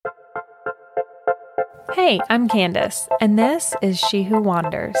Hey, I'm Candice, and this is She Who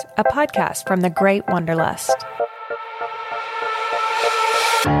Wanders, a podcast from the Great Wanderlust.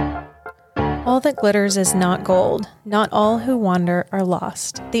 All that glitters is not gold. Not all who wander are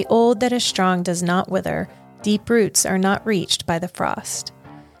lost. The old that is strong does not wither. Deep roots are not reached by the frost.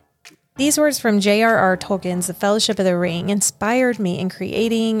 These words from J.R.R. Tolkien's The Fellowship of the Ring inspired me in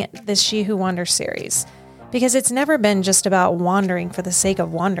creating this She Who Wanders series, because it's never been just about wandering for the sake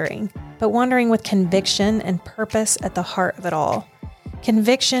of wandering, but wandering with conviction and purpose at the heart of it all.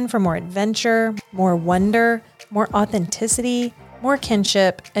 Conviction for more adventure, more wonder, more authenticity, more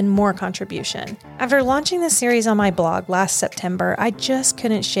kinship, and more contribution. After launching this series on my blog last September, I just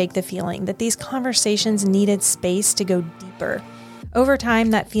couldn't shake the feeling that these conversations needed space to go deeper. Over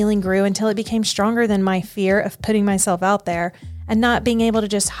time, that feeling grew until it became stronger than my fear of putting myself out there and not being able to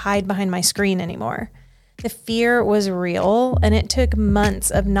just hide behind my screen anymore. The fear was real, and it took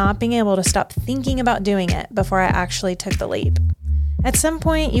months of not being able to stop thinking about doing it before I actually took the leap. At some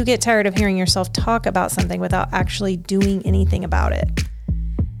point, you get tired of hearing yourself talk about something without actually doing anything about it.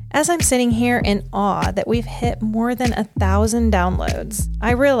 As I'm sitting here in awe that we've hit more than 1,000 downloads,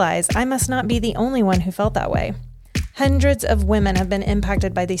 I realize I must not be the only one who felt that way. Hundreds of women have been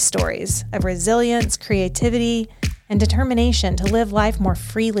impacted by these stories of resilience, creativity, and determination to live life more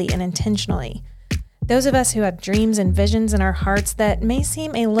freely and intentionally. Those of us who have dreams and visions in our hearts that may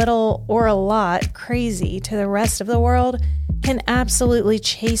seem a little or a lot crazy to the rest of the world can absolutely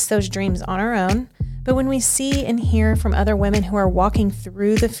chase those dreams on our own. But when we see and hear from other women who are walking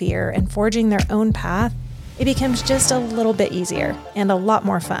through the fear and forging their own path, it becomes just a little bit easier and a lot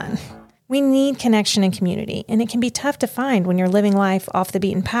more fun. We need connection and community, and it can be tough to find when you're living life off the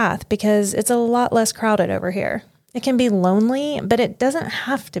beaten path because it's a lot less crowded over here. It can be lonely, but it doesn't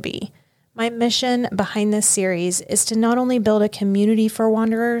have to be. My mission behind this series is to not only build a community for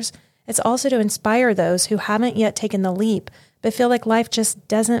wanderers, it's also to inspire those who haven't yet taken the leap, but feel like life just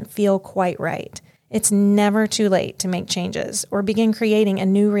doesn't feel quite right. It's never too late to make changes or begin creating a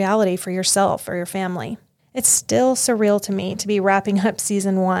new reality for yourself or your family. It's still surreal to me to be wrapping up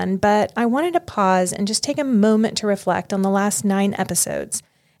season 1, but I wanted to pause and just take a moment to reflect on the last 9 episodes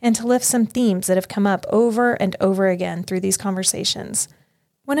and to lift some themes that have come up over and over again through these conversations.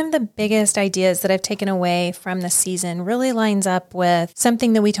 One of the biggest ideas that I've taken away from this season really lines up with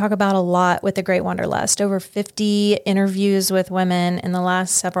something that we talk about a lot with the Great Wanderlust. Over 50 interviews with women in the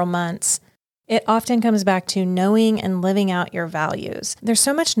last several months. It often comes back to knowing and living out your values. There's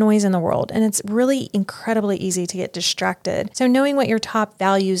so much noise in the world, and it's really incredibly easy to get distracted. So knowing what your top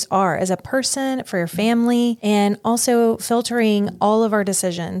values are as a person, for your family, and also filtering all of our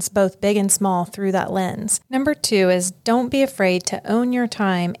decisions, both big and small, through that lens. Number 2 is don't be afraid to own your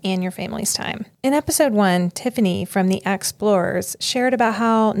time and your family's time. In episode 1, Tiffany from the Explorers shared about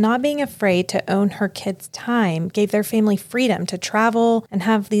how not being afraid to own her kids' time gave their family freedom to travel and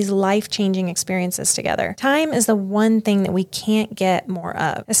have these life-changing experiences together. Time is the one thing that we can't get more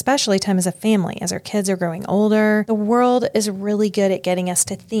of, especially time as a family. As our kids are growing older, the world is really good at getting us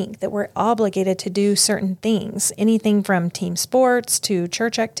to think that we're obligated to do certain things, anything from team sports to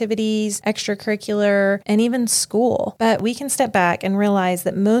church activities, extracurricular, and even school. But we can step back and realize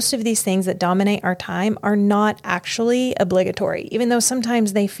that most of these things that dominate our time are not actually obligatory, even though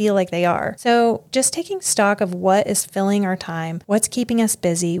sometimes they feel like they are. So just taking stock of what is filling our time, what's keeping us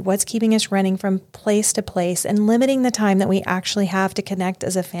busy, what's keeping us running from place to place, and limiting the time that we actually have to connect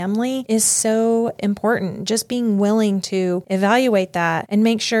as a family is so important. Just being willing to evaluate that and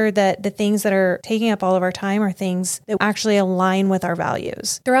make sure that the things that are taking up all of our time are things that actually align with our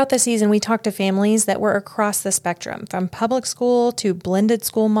values. Throughout the season, we talked to families that were across the spectrum, from public school to blended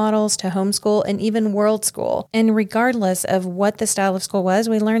school models to homeschool and even world school. And regardless of what the style of school was,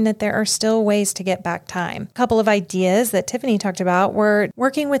 we learned that there are still ways to get back time. A couple of ideas that Tiffany talked about were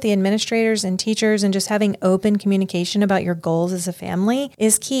working with the administrators and teachers and just having open communication about your goals as a family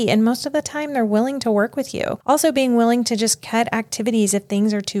is key. And most of the time, they're willing to work with you. Also, being willing to just cut activities if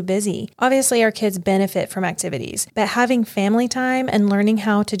things are too busy. Obviously, our kids benefit from activities, but having family time and learning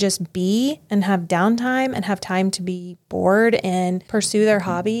how to just be and have downtime and have time to be bored and pursue their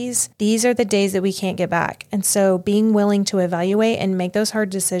hobbies, these are the days that we can't get back. And so being willing to evaluate and make those hard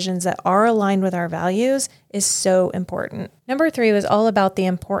decisions that are aligned with our values is so important. Number 3 was all about the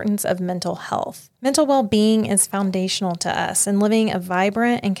importance of mental health. Mental well-being is foundational to us and living a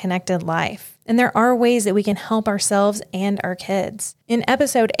vibrant and connected life. And there are ways that we can help ourselves and our kids. In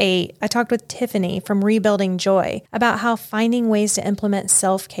episode 8, I talked with Tiffany from Rebuilding Joy about how finding ways to implement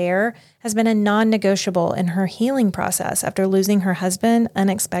self-care has been a non-negotiable in her healing process after losing her husband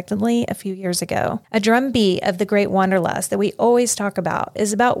unexpectedly a few years ago. A drumbeat of the great wanderlust that we always talk about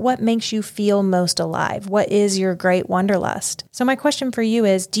is about what makes you feel most alive. What is your great wanderlust? So my question for you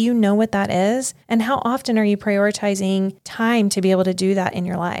is, do you know what that is? And how often are you prioritizing time to be able to do that in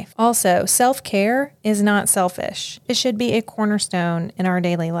your life? Also, self-care is not selfish. It should be a cornerstone in our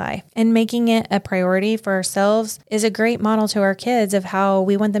daily life. And making it a priority for ourselves is a great model to our kids of how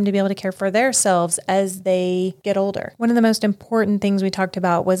we want them to be able to care for themselves as they get older. One of the most important things we talked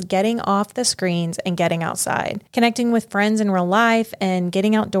about was getting off the screens and getting outside. Connecting with friends in real life and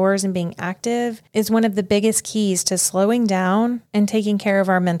getting outdoors and being active is one of the biggest keys to slowing down and taking care of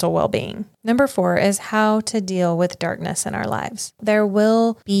our mental well-being. Number 4 is how to deal with darkness in our lives. There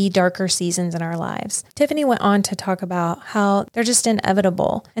will be darker seasons in our lives. Tiffany went on to talk about how they're just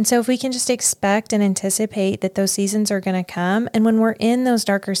inevitable. And so if we can just expect and anticipate that those seasons are going to come, and when we're in those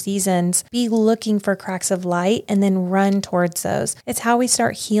darker seasons, be looking for cracks of light and then run towards those. It's how we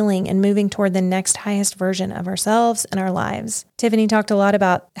start healing and moving toward the next highest version of ourselves and our lives. Tiffany talked a lot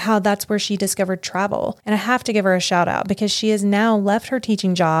about how that's where she discovered travel. And I have to give her a shout out because she has now left her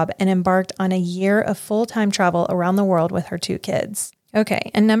teaching job and embarked on a year of full-time travel around the world with her 2 kids.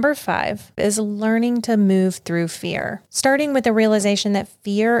 Okay, and number 5 is learning to move through fear, starting with the realization that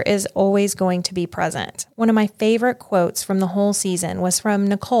fear is always going to be present. One of my favorite quotes from the whole season was from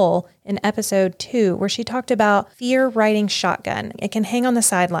Nicole in episode 2, where she talked about fear riding shotgun. It can hang on the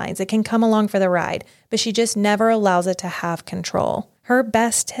sidelines, it can come along for the ride, but she just never allows it to have control. Her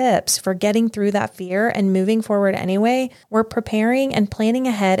best tips for getting through that fear and moving forward anyway were preparing and planning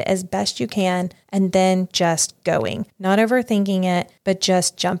ahead as best you can and then just going. Not overthinking it, but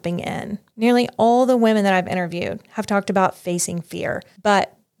just jumping in. Nearly all the women that I've interviewed have talked about facing fear,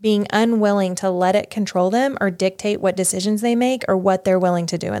 but being unwilling to let it control them or dictate what decisions they make or what they're willing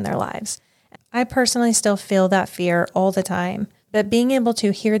to do in their lives. I personally still feel that fear all the time. But being able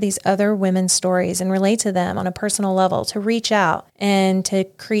to hear these other women's stories and relate to them on a personal level, to reach out and to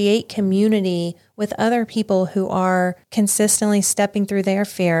create community with other people who are consistently stepping through their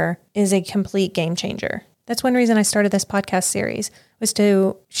fear is a complete game changer. That's one reason I started this podcast series, was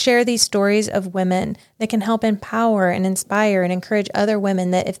to share these stories of women that can help empower and inspire and encourage other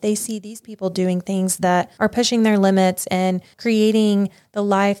women that if they see these people doing things that are pushing their limits and creating the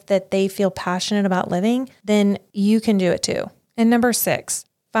life that they feel passionate about living, then you can do it too. And number 6,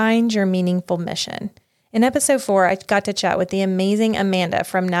 find your meaningful mission. In episode 4, I got to chat with the amazing Amanda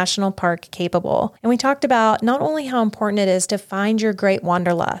from National Park Capable. And we talked about not only how important it is to find your great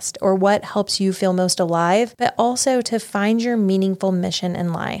wanderlust or what helps you feel most alive, but also to find your meaningful mission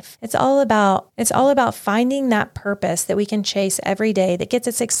in life. It's all about finding that purpose that we can chase every day that gets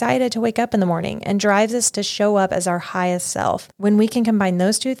us excited to wake up in the morning and drives us to show up as our highest self. When we can combine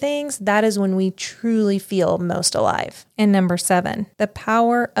those 2 things, that is when we truly feel most alive. And number 7, the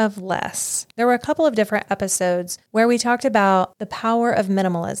power of less. There were a couple of different episodes where we talked about the power of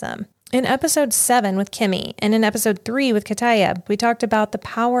minimalism. In episode 7 with Kimmy and in episode 3 with Kataya, we talked about the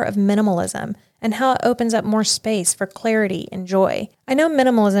power of minimalism and how it opens up more space for clarity and joy. I know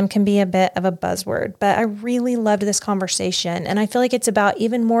minimalism can be a bit of a buzzword, but I really loved this conversation, and I feel like it's about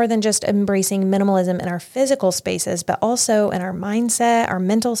even more than just embracing minimalism in our physical spaces, but also in our mindset, our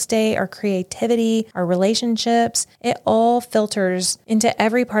mental state, our creativity, our relationships. It all filters into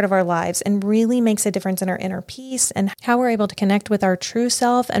every part of our lives and really makes a difference in our inner peace and how we're able to connect with our true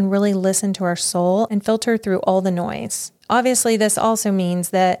self and really listen to our soul and filter through all the noise. Obviously, this also means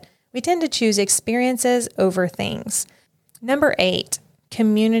that we tend to choose experiences over things. Number 8,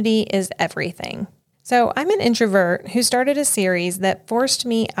 community is everything. So I'm an introvert who started a series that forced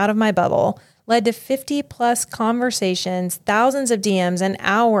me out of my bubble, led to 50 plus conversations, thousands of DMs, and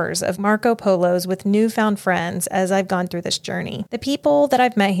hours of Marco Polos with newfound friends as I've gone through this journey. The people that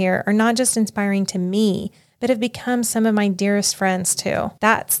I've met here are not just inspiring to me, but have become some of my dearest friends too.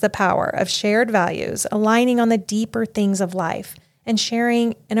 That's the power of shared values, aligning on the deeper things of life, and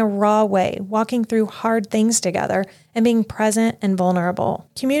sharing in a raw way, walking through hard things together and being present and vulnerable.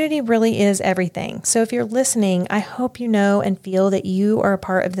 Community really is everything. So if you're listening, I hope you know and feel that you are a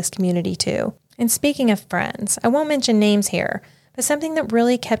part of this community too. And speaking of friends, I won't mention names here, but something that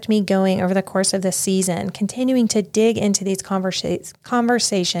really kept me going over the course of this season, continuing to dig into these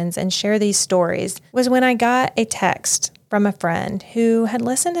conversations and share these stories, was when I got a text from a friend who had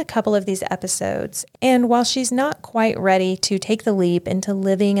listened to a couple of these episodes. And while she's not quite ready to take the leap into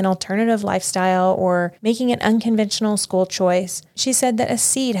living an alternative lifestyle or making an unconventional school choice, she said that a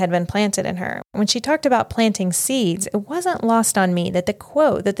seed had been planted in her. When she talked about planting seeds, it wasn't lost on me that the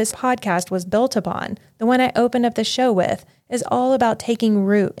quote that this podcast was built upon, the one I opened up the show with, is all about taking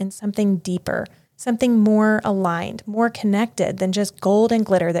root in something deeper, something more aligned, more connected than just gold and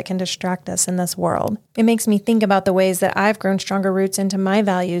glitter that can distract us in this world. It makes me think about the ways that I've grown stronger roots into my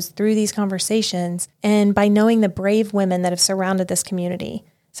values through these conversations and by knowing the brave women that have surrounded this community.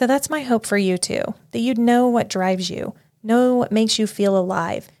 So that's my hope for you too, that you'd know what drives you, know what makes you feel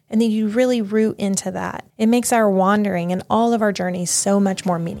alive, and that you really root into that. It makes our wandering and all of our journeys so much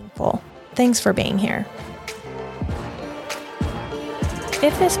more meaningful. Thanks for being here.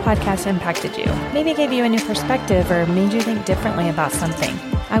 If this podcast impacted you, maybe gave you a new perspective or made you think differently about something,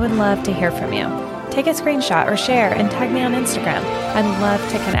 I would love to hear from you. Take a screenshot or share and tag me on Instagram. I'd love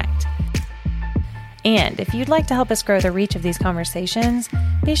to connect. And if you'd like to help us grow the reach of these conversations,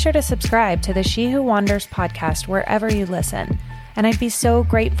 be sure to subscribe to the She Who Wanders podcast wherever you listen. And I'd be so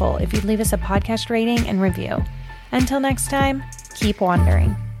grateful if you'd leave us a podcast rating and review. Until next time, keep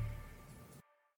wandering.